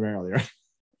keyboards primarily, right?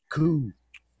 Cool.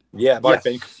 Yeah, Mark.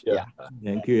 Yes.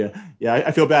 Yeah.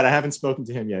 I feel bad. I haven't spoken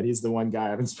to him yet. He's the one guy I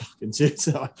haven't spoken to.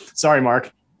 So sorry,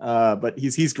 Mark. But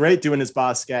he's great doing his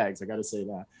Boss Skaggs. I got to say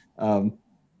that.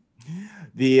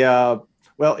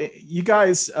 You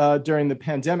guys during the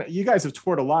pandemic, you guys have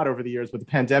toured a lot over the years, but the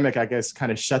pandemic, I guess,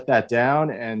 kind of shut that down.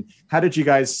 And how did you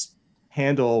guys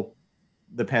handle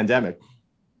the pandemic?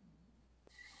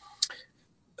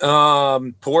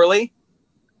 Poorly.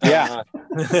 Yeah.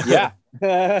 Yeah.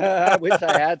 I wish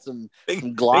I had some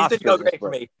gloss. Things didn't go great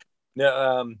for me.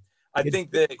 No, I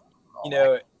think that,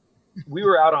 we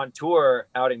were out on tour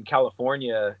out in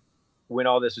California when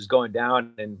all this was going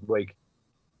down, and like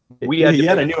we had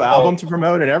a new album to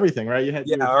promote and everything, right?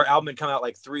 Our album had come out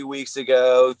like 3 weeks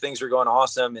ago. Things were going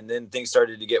awesome, and then things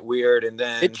started to get weird, and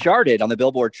then it charted on the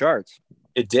Billboard charts.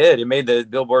 It did. It made the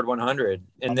Billboard 100,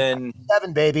 and then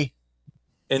 7, baby.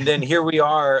 And then here we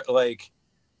are, like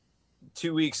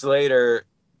 2 weeks later,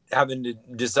 having to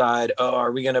decide,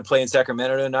 are we going to play in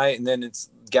Sacramento tonight? And then it's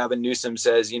Gavin Newsom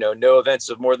says, no events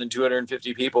of more than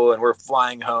 250 people. And we're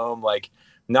flying home, like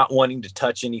not wanting to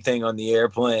touch anything on the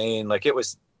airplane. Like it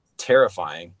was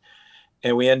terrifying.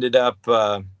 And we ended up,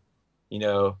 I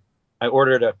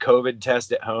ordered a COVID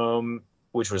test at home,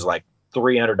 which was like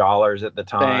 $300 at the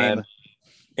time.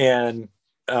 Same.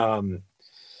 And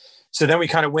so then we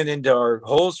kind of went into our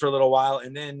holes for a little while,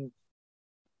 and then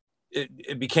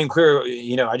it became clear,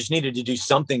 I just needed to do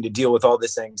something to deal with all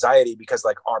this anxiety because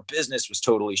like our business was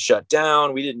totally shut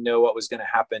down. We didn't know what was going to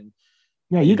happen.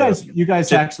 Yeah. You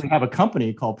guys actually have a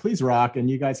company called Please Rock, and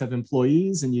you guys have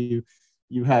employees, and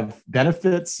you have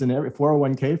benefits and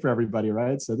 401k for everybody,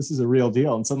 right? So this is a real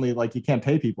deal. And suddenly like you can't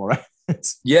pay people, right?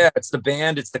 It's the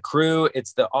band, it's the crew,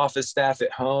 it's the office staff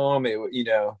at home,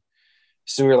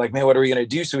 so we were like, man, what are we going to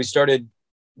do? So we started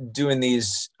doing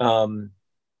these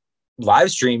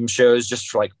live stream shows just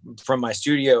from my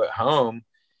studio at home.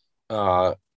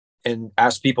 and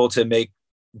asked people to make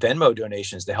Venmo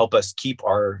donations to help us keep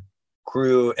our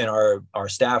crew and our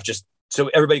staff, just so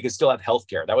everybody could still have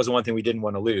healthcare. That was the one thing we didn't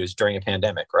want to lose during a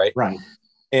pandemic, right? Right.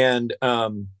 And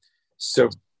so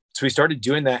we started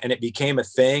doing that, and it became a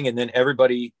thing. And then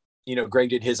everybody, Greg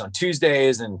did his on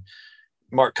Tuesdays, and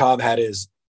Mark Cobb had his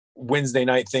Wednesday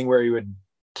night thing where he would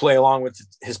play along with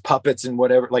his puppets and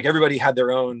whatever. Like, everybody had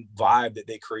their own vibe that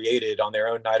they created on their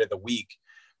own night of the week.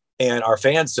 And our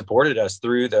fans supported us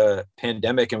through the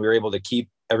pandemic, and we were able to keep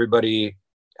everybody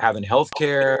having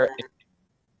healthcare.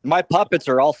 My puppets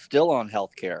are all still on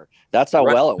healthcare. That's how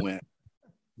well it went.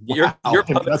 Your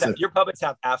puppets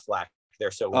have Aflac.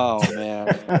 They're so well. Oh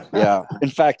man. Yeah. In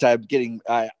fact, I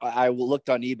looked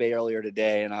on eBay earlier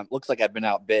today, and it looks like I've been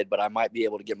outbid, but I might be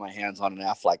able to get my hands on an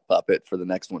Aflac puppet for the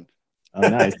next one. Oh,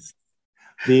 nice.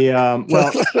 Well,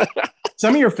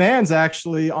 some of your fans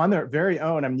actually, on their very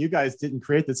own, I mean, you guys didn't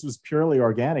create this, was purely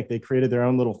organic. They created their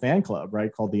own little fan club,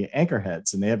 right, called the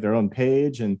Anchorheads, and they have their own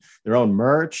page and their own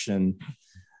merch, and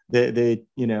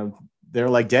they're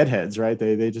like deadheads, right?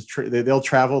 They'll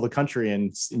travel the country,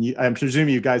 and I'm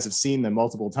presuming you guys have seen them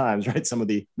multiple times, right? Some of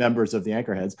the members of the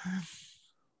Anchorheads.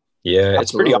 Yeah, it's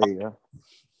Absolutely, pretty awesome. Yeah.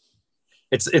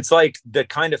 It's like the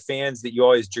kind of fans that you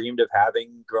always dreamed of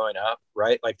having growing up,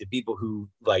 right? Like the people who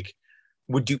like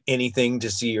would do anything to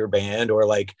see your band, or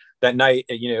like that night,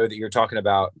 that you're talking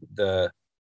about, the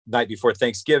night before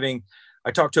Thanksgiving.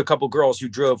 I talked to a couple girls who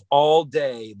drove all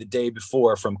day the day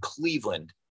before from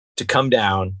Cleveland to come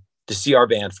down to see our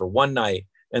band for one night.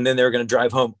 And then they were going to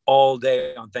drive home all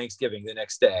day on Thanksgiving the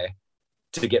next day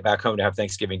to get back home to have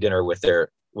Thanksgiving dinner with their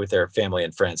family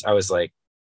and friends. I was like,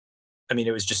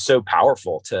 it was just so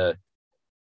powerful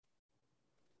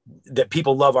that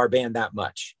people love our band that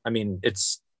much.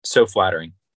 It's so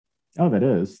flattering. Oh, that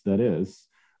is.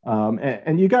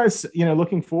 And you guys,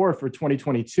 looking forward for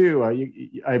 2022,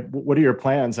 what are your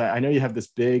plans? I know you have this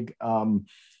big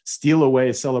Steal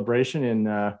Away celebration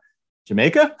in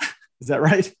Jamaica. Is that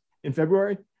right? In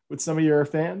February with some of your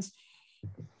fans?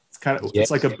 It's kind of, yeah.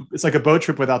 It's like a boat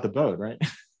trip without the boat, right?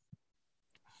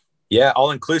 Yeah.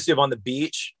 All inclusive on the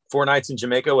beach, 4 nights in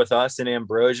Jamaica with us and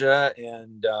Ambrosia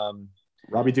and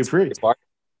Robbie Dupree.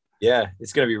 Yeah.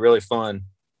 It's going to be really fun.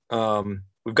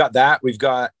 We've got that. We've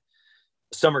got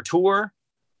a summer tour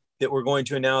that we're going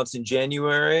to announce in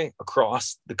January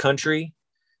across the country.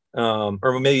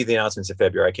 Or maybe the announcement's in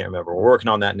February. I can't remember. We're working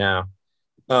on that now.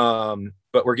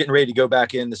 But we're getting ready to go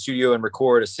back in the studio and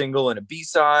record a single and a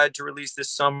B-side to release this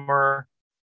summer.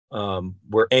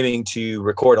 We're aiming to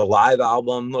record a live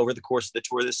album over the course of the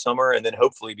tour this summer, and then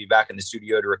hopefully be back in the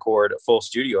studio to record a full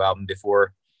studio album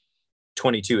before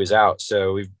 22 is out.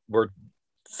 So we're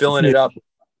filling it up.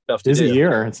 Busy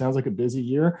year. It sounds like a busy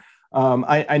year.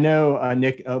 I know,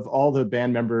 Nick, of all the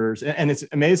band members, and it's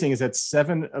amazing, is that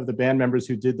 7 of the band members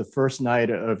who did the first night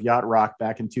of Yacht Rock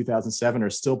back in 2007 are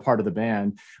still part of the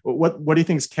band. What do you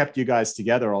think's kept you guys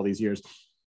together all these years?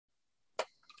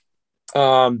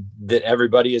 That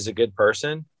everybody is a good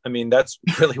person. That's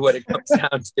really what it comes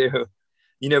down to.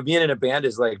 Being in a band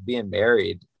is like being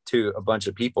married to a bunch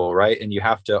of people, right? And you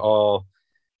have to all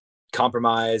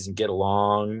compromise and get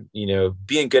along.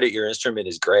 Being good at your instrument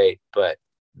is great, but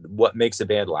what makes a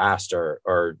band last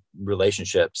are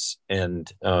relationships, and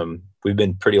we've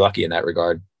been pretty lucky in that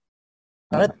regard.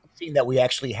 I've seen that we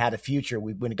actually had a future.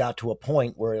 We got to a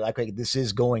point where like this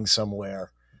is going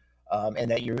somewhere,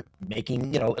 and that you're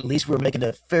making, at least we were making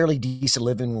a fairly decent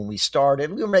living when we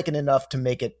started. We were making enough to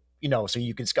make it, so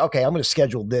you can, okay, I'm going to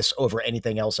schedule this over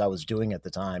anything else I was doing at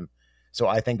the time. So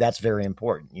I think that's very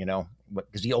important,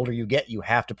 because the older you get, you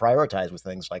have to prioritize with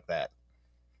things like that.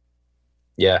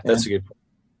 Yeah, that's a good point.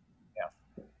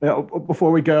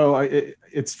 Before we go,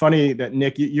 it's funny that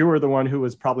Nick, you were the one who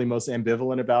was probably most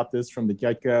ambivalent about this from the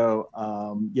get-go.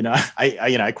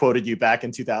 I quoted you back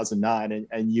in 2009,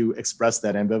 and you expressed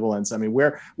that ambivalence.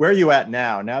 Where are you at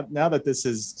now? Now that this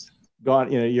has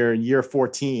gone, you're in year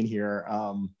 14 here.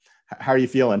 How are you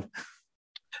feeling?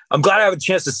 I'm glad I have a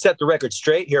chance to set the record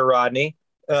straight here, Rodney.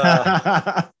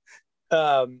 Because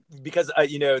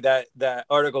that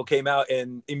article came out,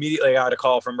 and immediately I got a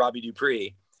call from Robbie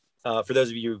Dupree. For those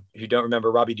of you who don't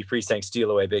remember, Robbie Dupree sang Steal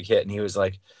Away, big hit. And he was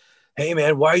like, hey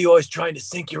man, why are you always trying to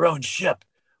sink your own ship?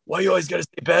 Why are you always going to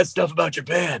say bad stuff about your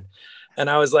band? And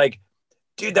I was like,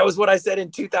 dude, that was what I said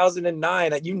in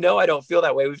 2009. I don't feel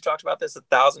that way. We've talked about this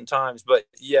 1,000 times, but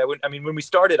yeah, when we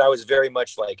started, I was very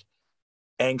much like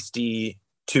angsty,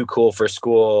 too cool for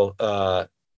school,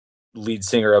 lead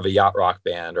singer of a yacht rock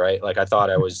band. Right. Like I thought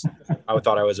I was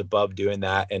above doing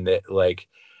that. And that like,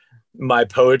 my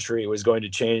poetry was going to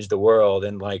change the world.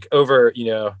 And like over,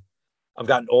 I've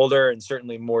gotten older and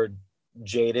certainly more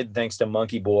jaded thanks to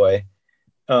Monkey Boy.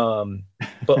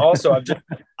 But also I've just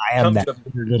I am that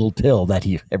little pill that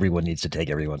everyone needs to take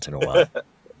every once in a while.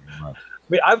 I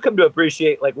mean, I've come to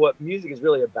appreciate like what music is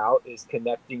really about is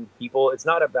connecting people. It's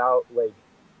not about like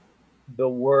the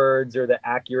words or the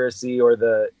accuracy or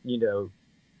the,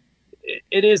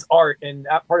 it is art, and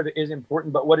that part of it is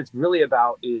important, but what it's really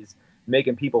about is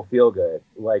making people feel good,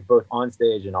 like both on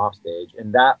stage and off stage.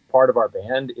 And that part of our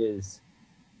band is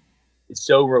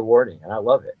so rewarding, and I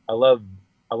love it. I love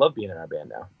being in our band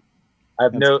now.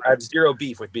 I have zero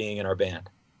beef with being in our band.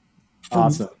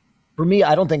 Awesome. For me,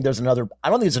 I don't think there's another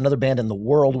band in the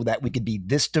world that we could be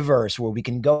this diverse, where we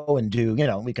can go and do,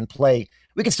 we can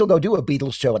still go do a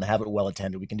Beatles show and have it well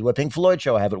attended. We can do a Pink Floyd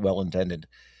show, have it well attended,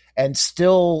 and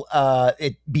still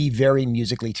it be very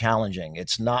musically challenging.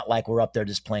 It's not like we're up there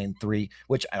just playing three,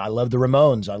 which I love the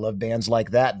Ramones. I love bands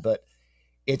like that, but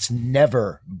it's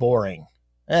never boring.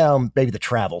 Maybe the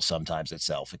travel sometimes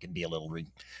itself, it can be a little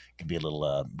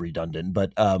redundant,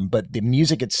 but the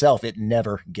music itself, it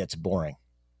never gets boring.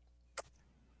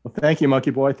 Well, thank you,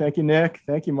 Monkey Boy. Thank you, Nick.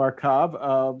 Thank you, Mark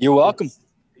Cobb. You're welcome.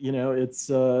 It's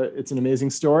an amazing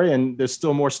story, and there's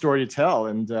still more story to tell.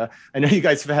 And I know you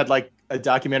guys have had like a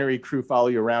documentary crew follow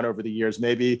you around over the years.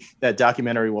 Maybe that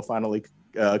documentary will finally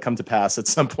come to pass at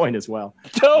some point as well.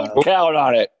 Don't count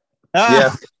on it.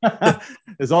 Yeah,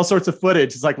 there's all sorts of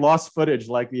footage. It's like lost footage,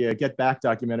 like the Get Back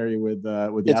documentary with.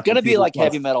 It's going to be like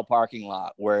Heavy Metal Parking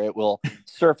Lot, where it will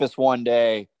surface one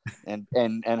day and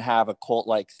have a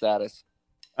cult-like status.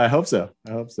 I hope so.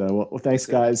 Well, thanks,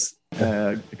 guys.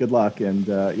 Good luck. And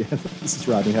this is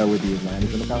Rodney Ho with the Atlanta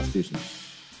Journal-Constitution.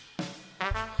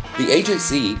 The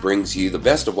AJC brings you the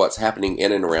best of what's happening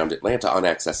in and around Atlanta on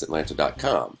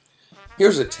AccessAtlanta.com.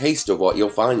 Here's a taste of what you'll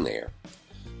find there.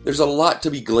 There's a lot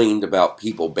to be gleaned about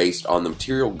people based on the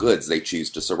material goods they choose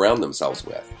to surround themselves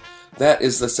with. That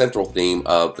is the central theme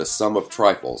of The Sum of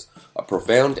Trifles, a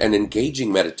profound and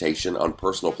engaging meditation on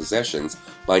personal possessions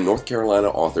by North Carolina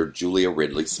author Julia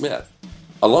Ridley Smith.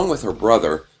 Along with her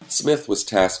brother, Smith was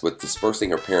tasked with dispersing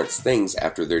her parents' things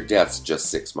after their deaths just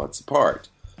 6 months apart.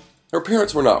 Her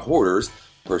parents were not hoarders,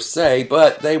 per se,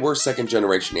 but they were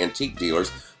second-generation antique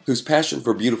dealers whose passion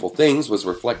for beautiful things was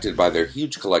reflected by their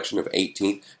huge collection of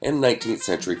 18th and 19th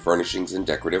century furnishings and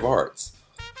decorative arts.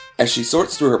 As she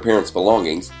sorts through her parents'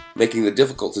 belongings, making the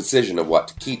difficult decision of what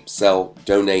to keep, sell,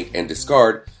 donate, and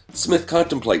discard, Smith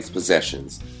contemplates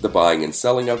possessions, the buying and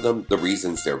selling of them, the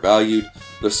reasons they're valued,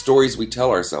 the stories we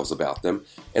tell ourselves about them,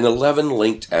 and 11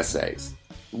 linked essays.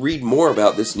 Read more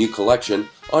about this new collection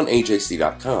on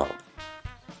AJC.com.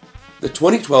 The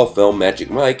 2012 film Magic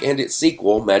Mike and its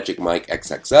sequel, Magic Mike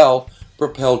XXL,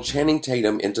 propelled Channing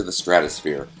Tatum into the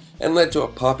stratosphere and led to a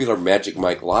popular Magic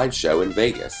Mike live show in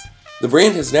Vegas. The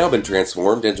brand has now been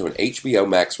transformed into an HBO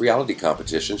Max reality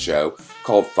competition show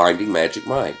called Finding Magic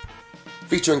Mike,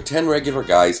 featuring 10 regular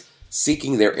guys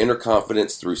seeking their inner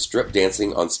confidence through strip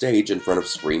dancing on stage in front of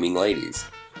screaming ladies.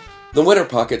 The winner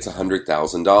pockets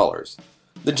 $100,000.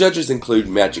 The judges include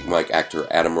Magic Mike actor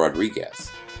Adam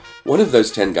Rodriguez. One of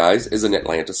those 10 guys is an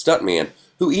Atlanta stuntman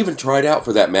who even tried out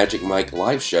for that Magic Mike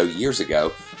live show years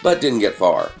ago, but didn't get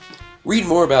far. Read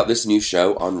more about this new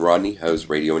show on Rodney Ho's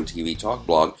radio and TV talk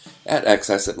blog at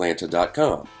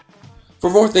AccessAtlanta.com. For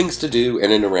more things to do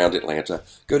in and around Atlanta,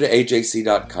 go to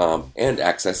AJC.com and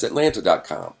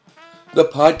AccessAtlanta.com. The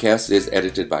podcast is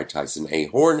edited by Tyson A.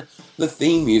 Horn, the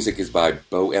theme music is by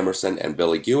Bo Emerson and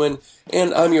Billy Ewan,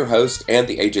 and I'm your host and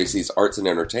the AJC's Arts and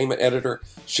Entertainment Editor,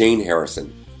 Shane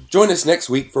Harrison. Join us next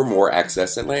week for more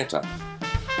Access Atlanta.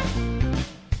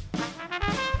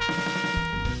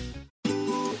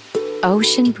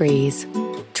 Ocean breeze,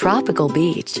 tropical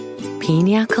beach,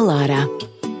 pina colada.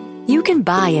 You can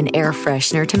buy an air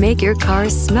freshener to make your car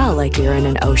smell like you're in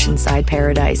an oceanside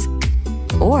paradise.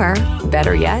 Or,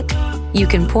 better yet, you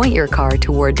can point your car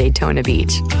toward Daytona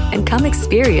Beach and come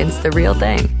experience the real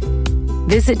thing.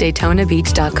 Visit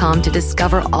DaytonaBeach.com to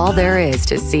discover all there is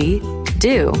to see,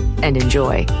 do, and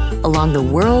enjoy along the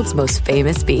world's most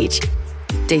famous beach,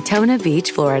 Daytona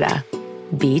Beach, Florida.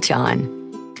 Beach on.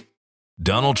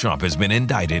 Donald Trump has been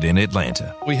indicted in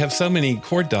Atlanta. We have so many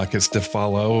court dockets to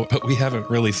follow, but we haven't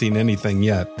really seen anything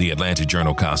yet. The Atlanta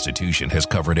Journal-Constitution has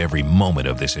covered every moment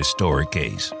of this historic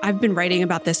case. I've been writing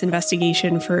about this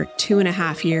investigation for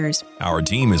 2.5 years. Our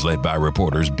team is led by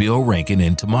reporters Bill Rankin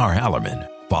and Tamar Hallerman.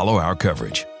 Follow our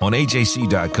coverage on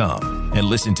AJC.com and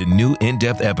listen to new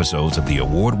in-depth episodes of the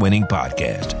award-winning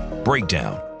podcast,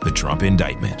 Breakdown, the Trump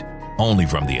Indictment, only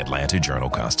from the Atlanta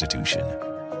Journal-Constitution.